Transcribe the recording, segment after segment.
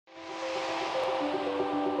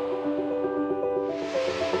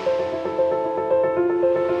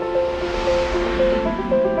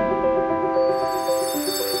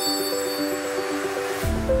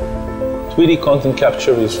3D content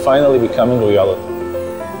capture is finally becoming reality.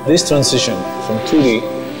 This transition from 2D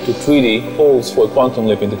to 3D holds for a quantum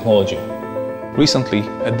leap in technology. Recently,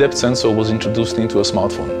 a depth sensor was introduced into a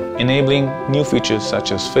smartphone, enabling new features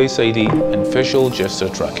such as Face ID and facial gesture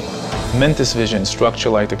tracking. Mantis Vision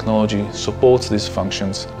structured light technology supports these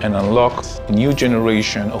functions and unlocks a new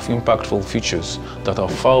generation of impactful features that are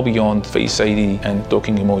far beyond Face ID and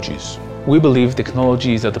talking emojis. We believe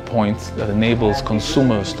technology is at the point that enables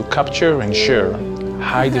consumers to capture and share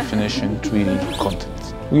high-definition 3D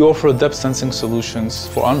content. We offer depth sensing solutions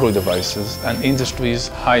for Android devices and industry's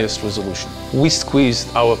highest resolution. We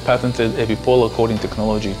squeezed our patented epipolar coding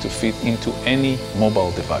technology to fit into any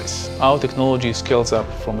mobile device. Our technology scales up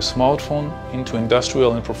from a smartphone into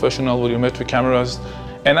industrial and professional volumetric cameras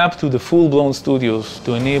and up to the full-blown studios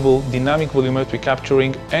to enable dynamic volumetric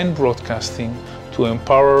capturing and broadcasting to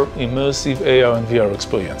empower immersive AR and VR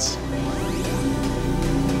experience.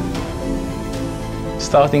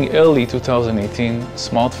 Starting early 2018,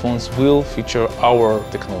 smartphones will feature our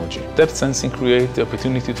technology. Depth sensing creates the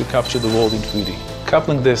opportunity to capture the world in 3D.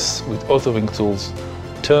 Coupling this with authoring tools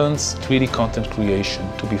turns 3D content creation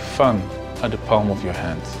to be fun at the palm of your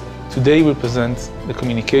hand. Today we present the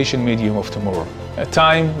communication medium of tomorrow, a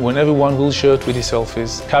time when everyone will share 3D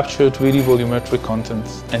selfies, capture 3D volumetric content,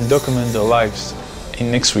 and document their lives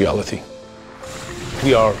in mixed reality.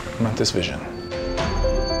 We are Mantis Vision.